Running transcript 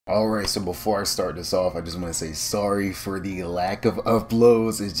Alright, so before I start this off, I just want to say sorry for the lack of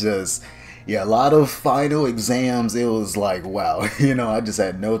uploads. It's just, yeah, a lot of final exams. It was like, wow, I just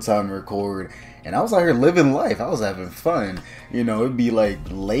had no time to record. And I was out here living life. I was having fun. It'd be like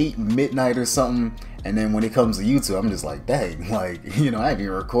late midnight or something. And then when it comes to YouTube, I'm just like, dang, like, I haven't even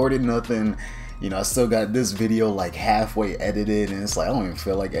recorded nothing. I still got this video like halfway edited. And it's like, I don't even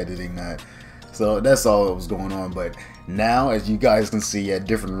feel like editing that. So that's all that was going on. But now, as you guys can see, a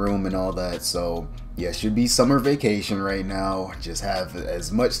different room and all that. So yeah, should be summer vacation right now. Just have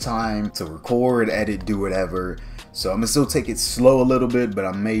as much time to record, edit, do whatever. So I'm gonna still take it slow a little bit, but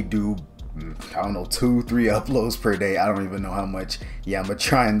I may do, I don't know, 2-3 uploads per day. I don't even know how much. Yeah, I'm gonna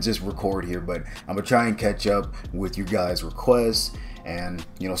try and just record here, but I'm gonna try and catch up with you guys' requests. And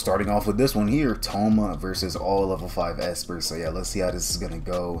starting off with this one here, Touma versus all level 5 Espers. So yeah, let's see how this is gonna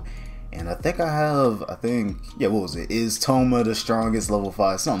go. And I think yeah, what was it? Is Touma the strongest level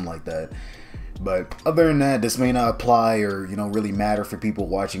 5? Something like that. But other than that, this may not apply or, really matter for people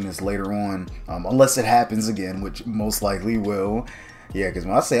watching this later on. Unless it happens again, which most likely will. Yeah, because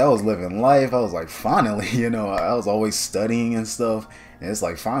when I say I was living life, I was like, finally, I was always studying and stuff. And it's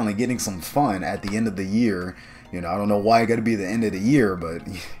like finally getting some fun at the end of the year. I don't know why it got to be the end of the year, but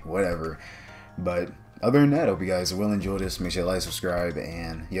whatever. But other than that, I hope you guys will enjoy this. Make sure you like, subscribe,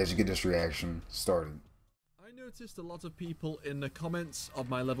 and you guys get this reaction started. I noticed a lot of people in the comments of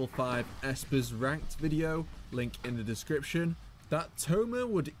my level 5 Espers ranked video, link in the description, that Touma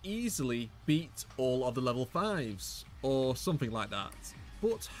would easily beat all of the level 5s, or something like that.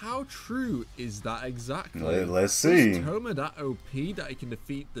 But how true is that exactly? Let's see. Is Touma that OP that he can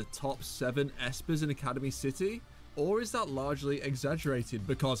defeat the top 7 Espers in Academy City? Or is that largely exaggerated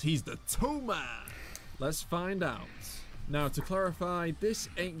because he's the Touma? Let's find out. Now, to clarify, this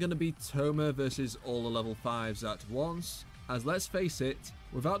ain't gonna be Touma versus all the level 5s at once, as let's face it,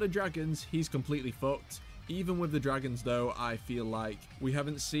 without the dragons, he's completely fucked. Even with the dragons though, I feel like we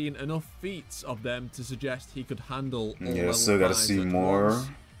haven't seen enough feats of them to suggest he could handle all level 5s still gotta see more. Once.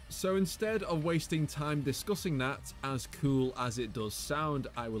 So instead of wasting time discussing that, as cool as it does sound,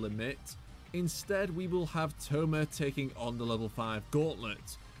 I will admit, instead we will have Touma taking on the level 5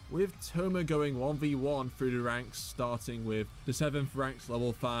 gauntlet, with Touma going 1v1 through the ranks, starting with the 7th ranked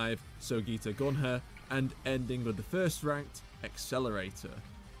level 5 Sogita Gunher and ending with the 1st ranked Accelerator.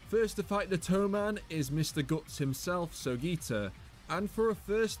 First to fight the Toman is Mr. Guts himself, Sogita, and for a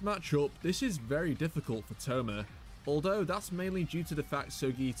first matchup this is very difficult for Touma, although that's mainly due to the fact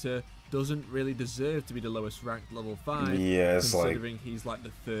Sogita doesn't really deserve to be the lowest ranked level 5, yeah, considering he's like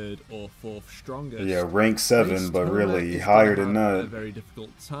the 3rd or 4th strongest. Yeah, rank 7, but Touma really is higher gonna than have that. a very difficult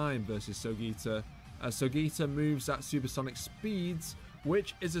time versus Sogita, as Sogita moves at supersonic speeds,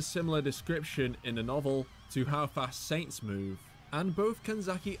 which is a similar description in the novel to how fast Saints move. And both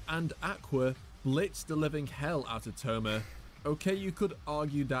Kanzaki and Aqua blitz the living hell out of Touma. Okay, you could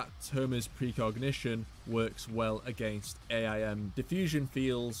argue that Toma's precognition works well against AIM diffusion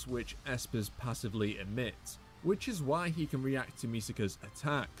fields which Espers passively emit, which is why he can react to Misaka's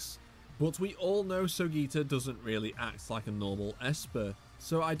attacks. But we all know Sogita doesn't really act like a normal Esper,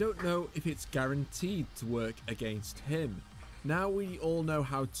 so I don't know if it's guaranteed to work against him. Now we all know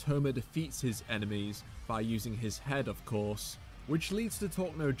how Touma defeats his enemies, by using his head of course, which leads to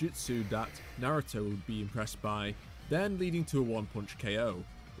talk no jutsu that Naruto would be impressed by, then leading to a one-punch KO.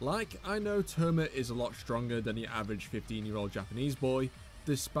 Like, I know Touma is a lot stronger than your average 15-year-old Japanese boy,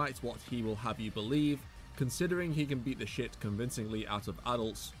 despite what he will have you believe, considering he can beat the shit convincingly out of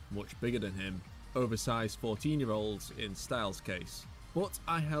adults much bigger than him, oversized 14-year-olds in Styles' case. But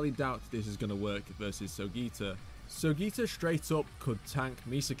I highly doubt this is going to work versus Sogita. Sogita straight up could tank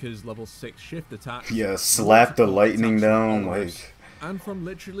Misaka's level 6 shift attack. Yeah, slap the lightning down, like. And from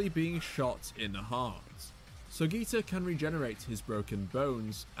literally being shot in the heart. Sogita can regenerate his broken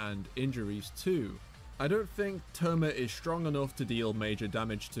bones and injuries too. I don't think Touma is strong enough to deal major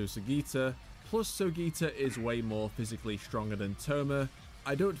damage to Sogita, plus Sogita is way more physically stronger than Touma.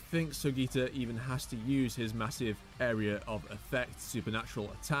 I don't think Sogita even has to use his massive area of effect supernatural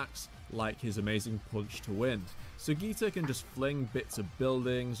attacks like his amazing punch to win. Sogita can just fling bits of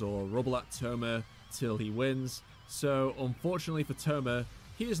buildings or rubble at Touma till he wins, so unfortunately for Touma,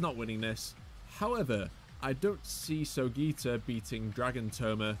 he is not winning this. However, I don't see Sogita beating Dragon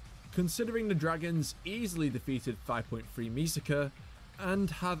Touma, considering the dragons easily defeated 5.3 Misaka and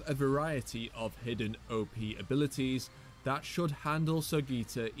have a variety of hidden OP abilities that should handle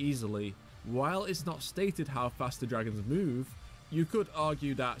Sogita easily. While it's not stated how fast the dragons move, you could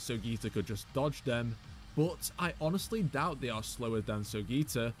argue that Sogita could just dodge them, but I honestly doubt they are slower than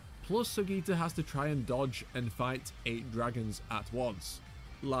Sogita, plus Sogita has to try and dodge and fight 8 dragons at once.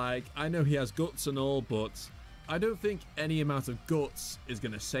 Like, I know he has guts and all, but I don't think any amount of guts is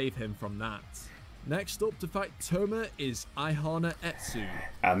going to save him from that. Next up to fight Touma is Aihana Etsu.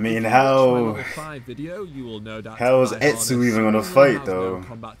 I mean, my level 5 video, you will know that how is Etsu even gonna fight though? No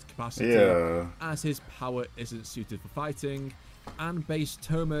combat capacity, yeah, as his power isn't suited for fighting, and base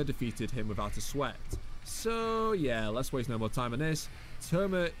Touma defeated him without a sweat. So yeah, let's waste no more time on this.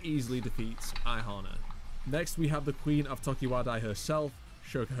 Touma easily defeats Aihana. Next we have the Queen of Tokiwadai herself,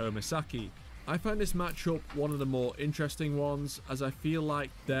 Shokuho Misaki. I find this matchup one of the more interesting ones, as I feel like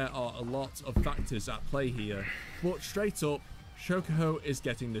there are a lot of factors at play here. But straight up, Shokuho is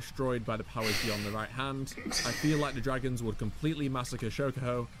getting destroyed by the powers beyond the right hand. I feel like the dragons would completely massacre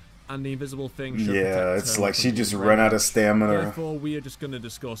Shokuho, and the invisible thing should yeah, it's like she just ran out of stamina. Therefore, we are just going to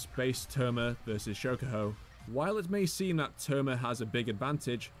discuss base Touma versus Shokuho. While it may seem that Touma has a big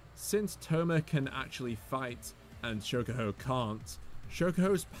advantage, since Touma can actually fight and Shokuho can't,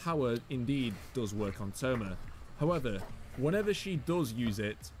 Shokuho's power indeed does work on Touma. However, whenever she does use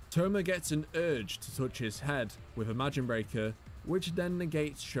it, Touma gets an urge to touch his head with Imagine Breaker, which then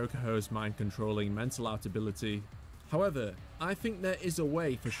negates Shokuho's mind-controlling mental out ability. However, I think there is a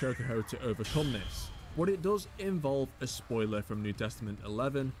way for Shokuho to overcome this, but it does involve a spoiler from New Testament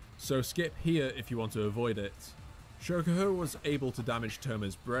 11, so skip here if you want to avoid it. Shokuho was able to damage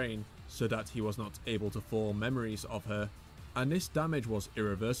Touma's brain so that he was not able to form memories of her, and this damage was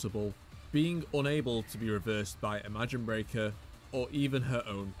irreversible, being unable to be reversed by Imagine Breaker or even her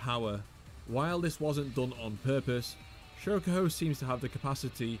own power. While this wasn't done on purpose, Shokuho seems to have the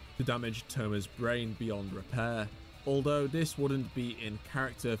capacity to damage Touma's brain beyond repair. Although this wouldn't be in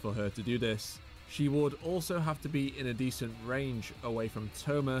character for her to do this, she would also have to be in a decent range away from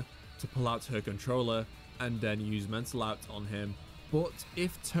Touma to pull out her controller and then use mental out on him. But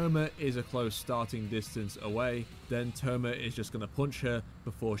if Touma is a close starting distance away, then Touma is just going to punch her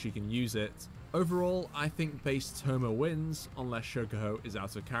before she can use it. Overall, I think base Touma wins unless Shokuho is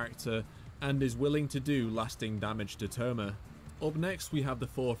out of character and is willing to do lasting damage to Touma. Up next we have the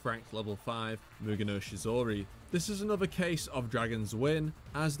 4th ranked level 5 Mugano Shizori. This is another case of Dragons win,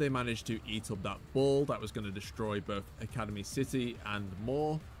 as they managed to eat up that ball that was going to destroy both Academy City and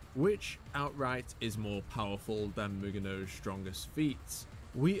more, which outright is more powerful than Mugano's strongest feats.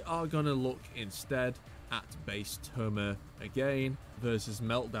 We are going to look instead at base Touma again versus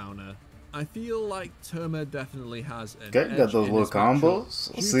Meltdowner. I feel like Touma definitely has an edge got those in little this matchup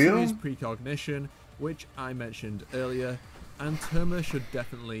combos. due See to his him? precognition, which I mentioned earlier, and Touma should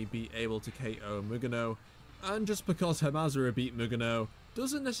definitely be able to KO Mugano, and just because Hamazura beat Mugano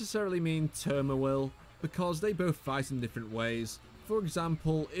doesn't necessarily mean Touma will, because they both fight in different ways. For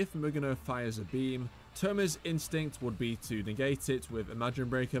example, if Mugano fires a beam, Touma's instinct would be to negate it with Imagine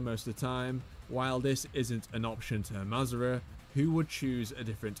Breaker most of the time, while this isn't an option to Hamazura, who would choose a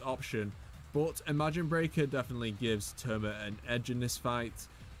different option. But Imagine Breaker definitely gives Touma an edge in this fight,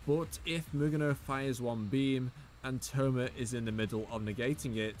 but if Mugano fires one beam and Touma is in the middle of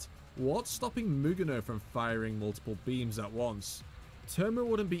negating it, what's stopping Mugano from firing multiple beams at once? Touma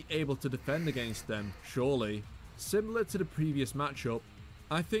wouldn't be able to defend against them, surely. Similar to the previous matchup,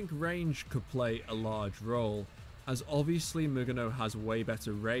 I think range could play a large role, as obviously Mugano has way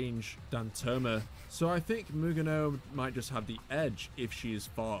better range than Touma, so I think Mugano might just have the edge if she is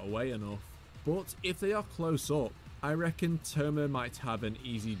far away enough. But if they are close up, I reckon Touma might have an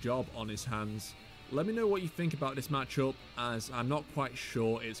easy job on his hands. Let me know what you think about this matchup, as I'm not quite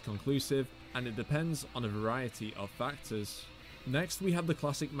sure it's conclusive and it depends on a variety of factors. Next we have the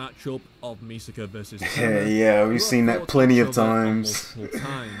classic matchup of Misaka versus Touma. Yeah, we've seen that plenty of times. Multiple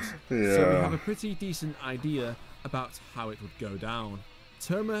times. Yeah. So we have a pretty decent idea about how it would go down.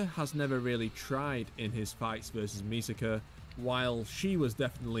 Touma has never really tried in his fights versus Misaka, while she was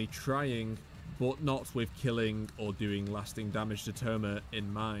definitely trying, but not with killing or doing lasting damage to Touma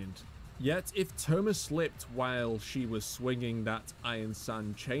in mind. Yet if Touma slipped while she was swinging that Iron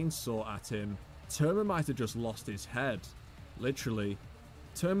Sand chainsaw at him, Touma might have just lost his head. Literally.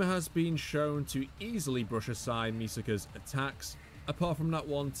 Touma has been shown to easily brush aside Misaka's attacks, apart from that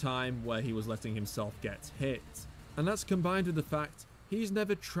one time where he was letting himself get hit. And that's combined with the fact he's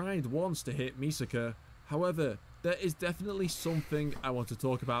never tried once to hit Misaka. However, there is definitely something I want to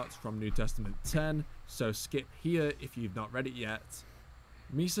talk about from New Testament 10, so skip here if you've not read it yet.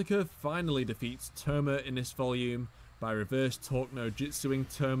 Misaka finally defeats Touma in this volume by reverse torque no jutsuing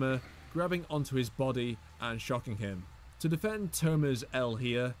Touma, grabbing onto his body and shocking him. To defend Touma's L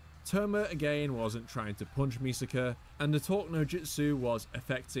here, Touma again wasn't trying to punch Misaka, and the torque no jutsu was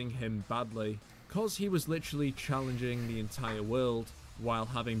affecting him badly, cause he was literally challenging the entire world while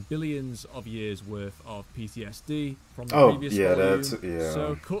having billions of years worth of PTSD from the Oh, previous yeah, volume. yeah.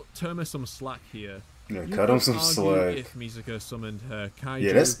 So cut Touma some slack here. Yeah, You cut him could some argue slack. If Misaka summoned her kaiju,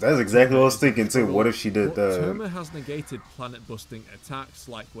 Yeah, that's exactly what I was thinking too. struggle, What if she did but that? Touma has negated planet-busting attacks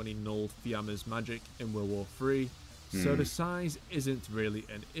like when he nulled Fiamma's magic in World War III, so the size isn't really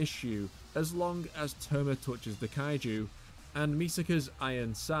an issue as long as Touma touches the kaiju, and Misaka's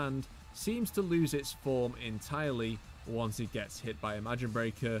Iron Sand seems to lose its form entirely once it gets hit by Imagine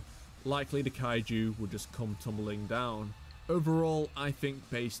Breaker. Likely the kaiju would just come tumbling down. Overall, I think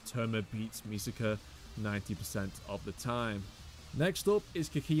base Touma beats Misaka 90% of the time. Next up is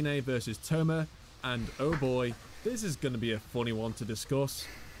Kakine versus Touma, and oh boy, this is going to be a funny one to discuss.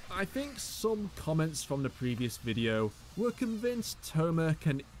 I think some comments from the previous video were convinced Touma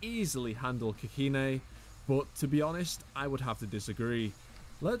can easily handle Kakine, but to be honest, I would have to disagree.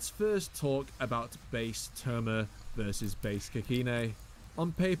 Let's first talk about base Touma versus base Kakine.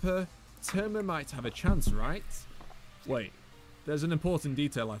 On paper, Touma might have a chance, right? Wait, there's an important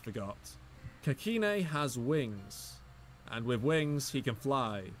detail I forgot. Kakine has wings, and with wings he can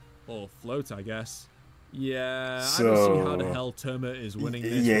fly, or float I guess. Yeah, I don't see how the hell Touma is winning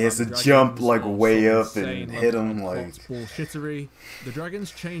this. Yeah, it's a jump like way up and hit him like bullshittery. The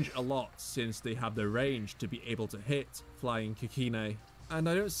dragons change a lot since they have the range to be able to hit flying Kakine, and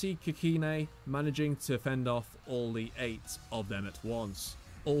I don't see Kakine managing to fend off all the 8 of them at once.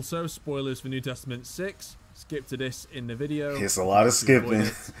 Also, spoilers for New Testament 6. Skip to this in the video. It's a lot of skipping.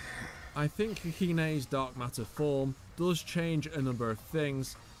 I think Kakine's dark matter form does change a number of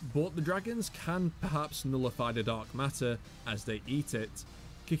things, but the dragons can perhaps nullify the dark matter as they eat it.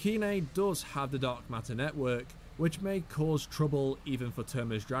 Kakine does have the dark matter network, which may cause trouble even for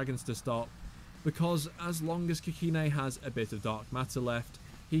Touma's dragons to stop, because as long as Kakine has a bit of dark matter left,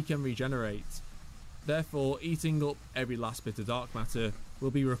 he can regenerate. Therefore, eating up every last bit of dark matter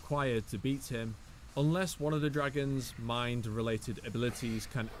will be required to beat him, unless one of the dragon's mind-related abilities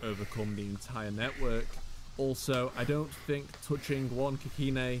can overcome the entire network. Also, I don't think touching one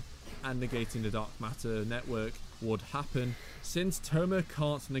Kakine and negating the dark matter network would happen, since Touma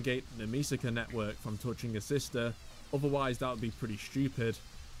can't negate the Misaka network from touching a sister, otherwise that would be pretty stupid.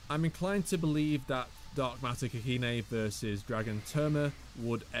 I'm inclined to believe that dark matter Kakine versus Dragon Touma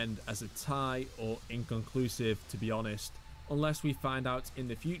would end as a tie or inconclusive, to be honest, unless we find out in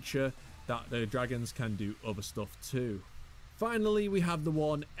the future that the dragons can do other stuff too. Finally, we have the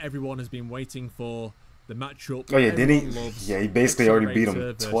one everyone has been waiting for, the matchup. Oh yeah, did he? Yeah, he basically already beat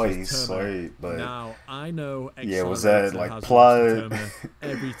him twice, right? But now I know yeah, was that like plot?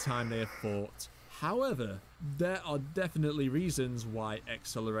 Every time they have fought. However, there are definitely reasons why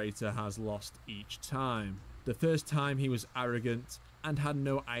Accelerator has lost each time. The first time he was arrogant and had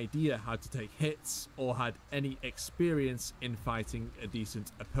no idea how to take hits or had any experience in fighting a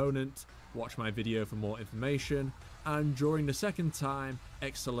decent opponent. Watch my video for more information. And during the second time,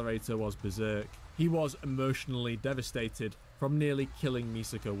 Accelerator was berserk. He was emotionally devastated from nearly killing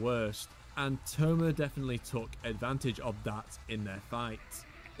Misaka worst, and Touma definitely took advantage of that in their fight.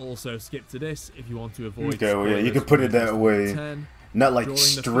 Also, skip to this if you want to avoid. Okay, well, yeah, you can put it that way. 10. Not like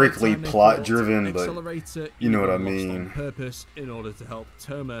strictly plot driven, but you know what I mean. On purpose in order to help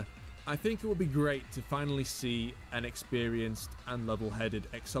Touma. I think it would be great to finally see an experienced and level-headed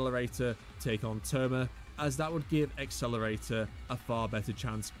Accelerator take on Touma, as that would give Accelerator a far better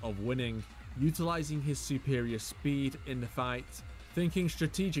chance of winning, utilizing his superior speed in the fight, thinking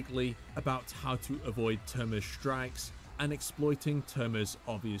strategically about how to avoid Touma's strikes, and exploiting Touma's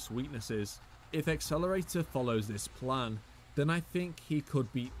obvious weaknesses. If Accelerator follows this plan, then I think he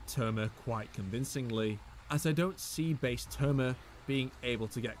could beat Touma quite convincingly, as I don't see base Touma being able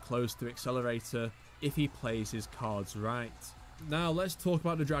to get close to Accelerator if he plays his cards right. Now let's talk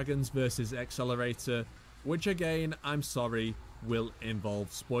about the dragons versus Accelerator, which again, I'm sorry, will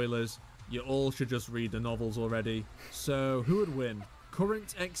involve spoilers. You all should just read the novels already. So who would win?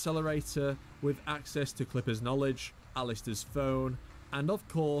 Current Accelerator with access to Clipper's knowledge, Alistair's phone, and of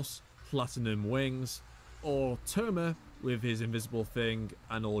course, Platinum Wings, or Touma with his invisible thing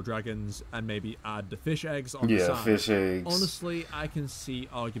and all dragons, and maybe add the fish eggs on the side. Yeah, fish eggs. Honestly, I can see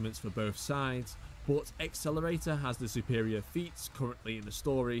arguments for both sides, but Accelerator has the superior feats currently in the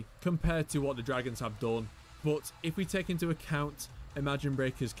story compared to what the dragons have done. But if we take into account Imagine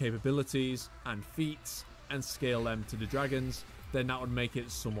Breaker's capabilities and feats and scale them to the dragons, then that would make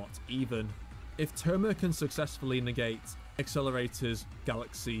it somewhat even. If Touma can successfully negate Accelerator's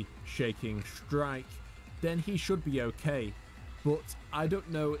galaxy shaking strike, then he should be okay, but I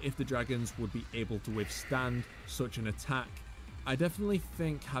don't know if the dragons would be able to withstand such an attack. I definitely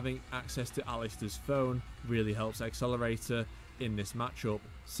think having access to Alistair's phone really helps Accelerator, in this matchup,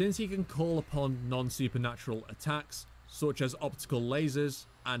 since he can call upon non-supernatural attacks such as optical lasers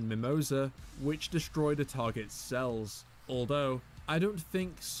and mimosa, which destroy the target's cells. Although I don't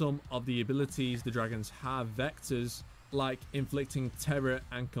think some of the abilities the dragons have vectors, like inflicting terror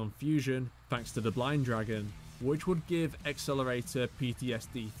and confusion thanks to the blind dragon, which would give Accelerator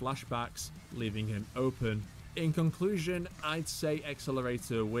PTSD flashbacks, leaving him open. In conclusion, I'd say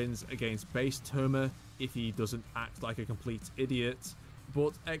Accelerator wins against base Touma if he doesn't act like a complete idiot,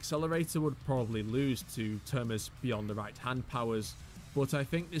 but Accelerator would probably lose to Touma's beyond the right hand powers, but I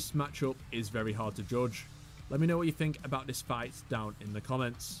think this matchup is very hard to judge. Let me know what you think about this fight down in the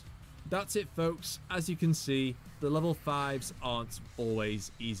comments. That's it folks, as you can see, the level 5s aren't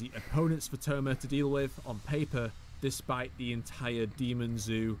always easy opponents for Touma to deal with on paper, despite the entire demon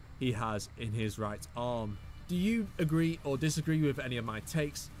zoo he has in his right arm. Do you agree or disagree with any of my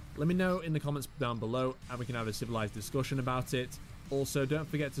takes? Let me know in the comments down below and we can have a civilized discussion about it. Also, don't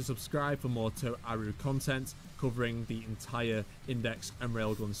forget to subscribe for more Toaru content covering the entire Index and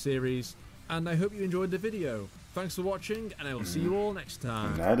Railgun series. And I hope you enjoyed the video. Thanks for watching, and I will see you all next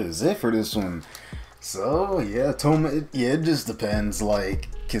time. And that is it for this one. So, yeah, Touma, it just depends, like,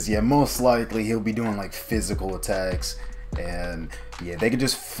 because, yeah, most likely he'll be doing, like, physical attacks. And, yeah, they could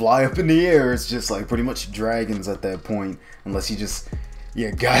just fly up in the air. It's just, like, pretty much dragons at that point. Unless he just,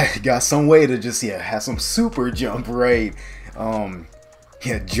 yeah, got some way to just, yeah, have some super jump, right?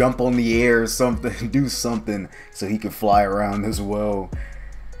 Yeah, jump on the air or something, do something so he can fly around as well.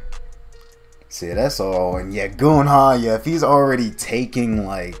 So yeah, that's all. And yeah, Gunha, yeah, if he's already taking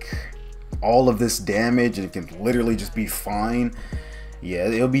like all of this damage and can literally just be fine, yeah,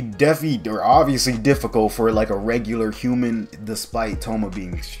 it'll be definitely or obviously difficult for like a regular human, despite Touma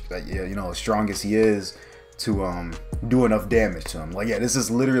being, yeah, you know, as strong as he is, to do enough damage to him. Like, yeah, this is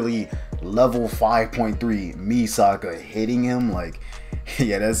literally level 5.3 Misaka hitting him. Like,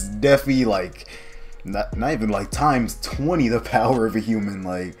 yeah, that's definitely like not even like times 20 the power of a human.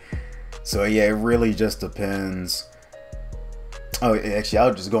 Like, so yeah, it really just depends. Oh, actually,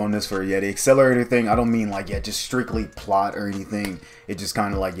 I'll just go on this for, yeah, the accelerator thing. I don't mean like, yeah, just strictly plot or anything. It just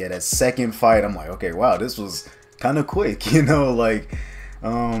kind of like, yeah, that second fight, I'm like, okay, wow, this was kind of quick, you know, like,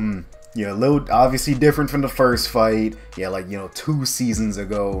 yeah, a little obviously different from the first fight. Yeah, like, you know, 2 seasons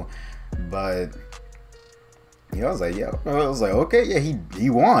ago. But yeah, I was like, okay, yeah, he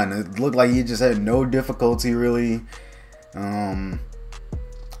won. It looked like he just had no difficulty really.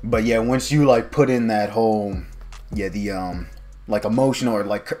 But yeah, once you like put in that whole, yeah, the like emotional or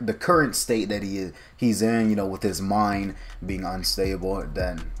like the current state that he's in, you know, with his mind being unstable,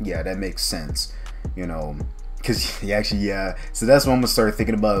 then yeah, that makes sense, you know. Because he actually, yeah, so that's what I'm gonna start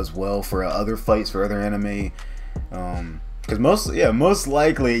thinking about as well for other fights, for other anime. Because most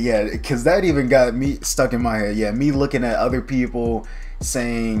likely, yeah, because that even got me stuck in my head. Yeah, me looking at other people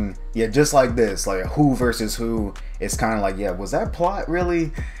saying, yeah, just like this, like who versus who. It's kind of like, yeah, was that plot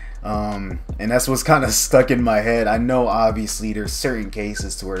really? And that's what's kind of stuck in my head. I know obviously there's certain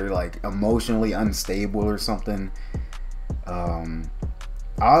cases to where they're like emotionally unstable or something.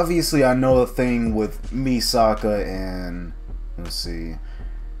 Obviously, I know a thing with Misaka and, let's see,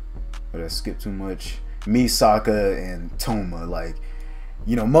 did I skip too much? Misaka and Touma, like,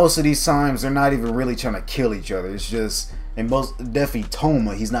 you know, most of these times they're not even really trying to kill each other. It's just, and most definitely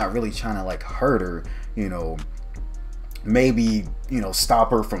Touma, he's not really trying to like hurt her, you know, maybe, you know,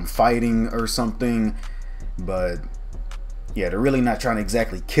 stop her from fighting or something. But yeah, they're really not trying to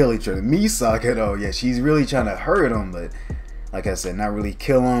exactly kill each other. Misaka though, yeah, she's really trying to hurt him, but like I said, not really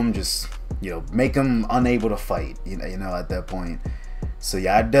kill him, just, you know, make him unable to fight, you know, at that point. So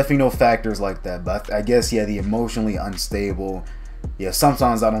yeah, I definitely know factors like that, but I guess, yeah, the emotionally unstable, yeah,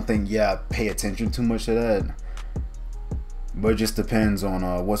 sometimes I don't think, yeah, I pay attention too much to that, but it just depends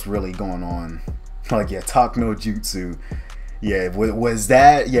on what's really going on. Like, yeah, talk no jutsu, yeah, was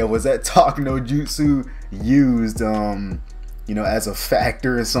that talk no jutsu used, you know, as a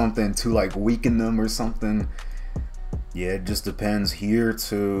factor or something to like weaken them or something? Yeah, it just depends here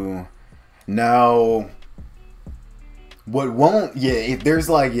too. Now, what won't, yeah, if there's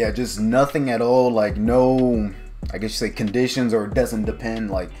like, yeah, just nothing at all, like no, I guess you say conditions, or it doesn't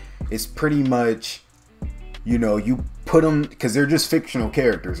depend, like it's pretty much, you know, you put them, because they're just fictional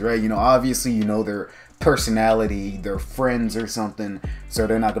characters, right? You know, obviously, you know, their personality, they're friends or something, so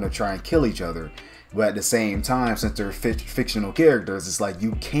they're not going to try and kill each other. But at the same time, since they're fictional characters, it's like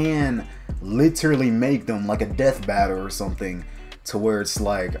you can literally make them like a death battle or something, to where it's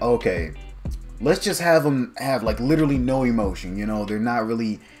like, okay, let's just have them have like literally no emotion, you know, they're not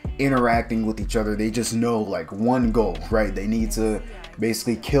really interacting with each other, they just know like one goal, right? They need to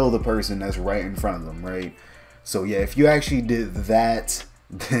basically kill the person that's right in front of them, right? So yeah, if you actually did that,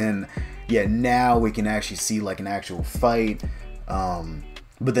 then yeah, now we can actually see like an actual fight.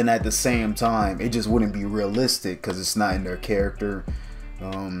 But then at the same time, it just wouldn't be realistic because it's not in their character.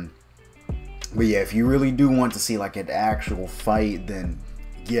 But yeah, if you really do want to see like an actual fight, then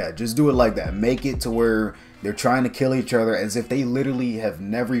yeah, just do it like that. Make it to where they're trying to kill each other as if they literally have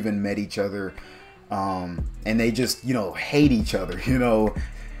never even met each other. And they just, you know, hate each other, you know.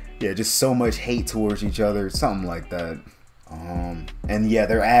 Yeah, just so much hate towards each other, something like that. And yeah,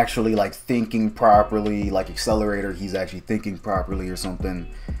 they're actually like thinking properly, like Accelerator, he's actually thinking properly or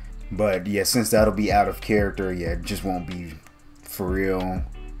something. But yeah, since that'll be out of character, yeah, it just won't be for real.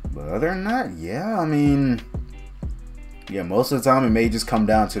 But other than that, yeah, I mean, yeah, most of the time it may just come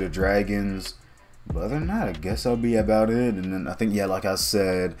down to the dragons. But other than that, I guess that'll be about it. And then I think, yeah, like I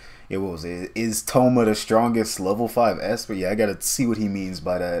said, it was, is Touma the strongest level 5 Esper? Yeah, I gotta see what he means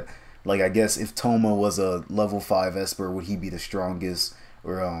by that. Like, I guess if Touma was a level 5 Esper, would he be the strongest?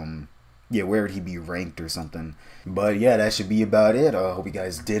 Or, yeah, where would he be ranked or something? But yeah, that should be about it. I hope you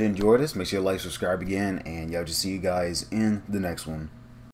guys did enjoy this. Make sure you like, subscribe again, and yeah, I'll just see you guys in the next one.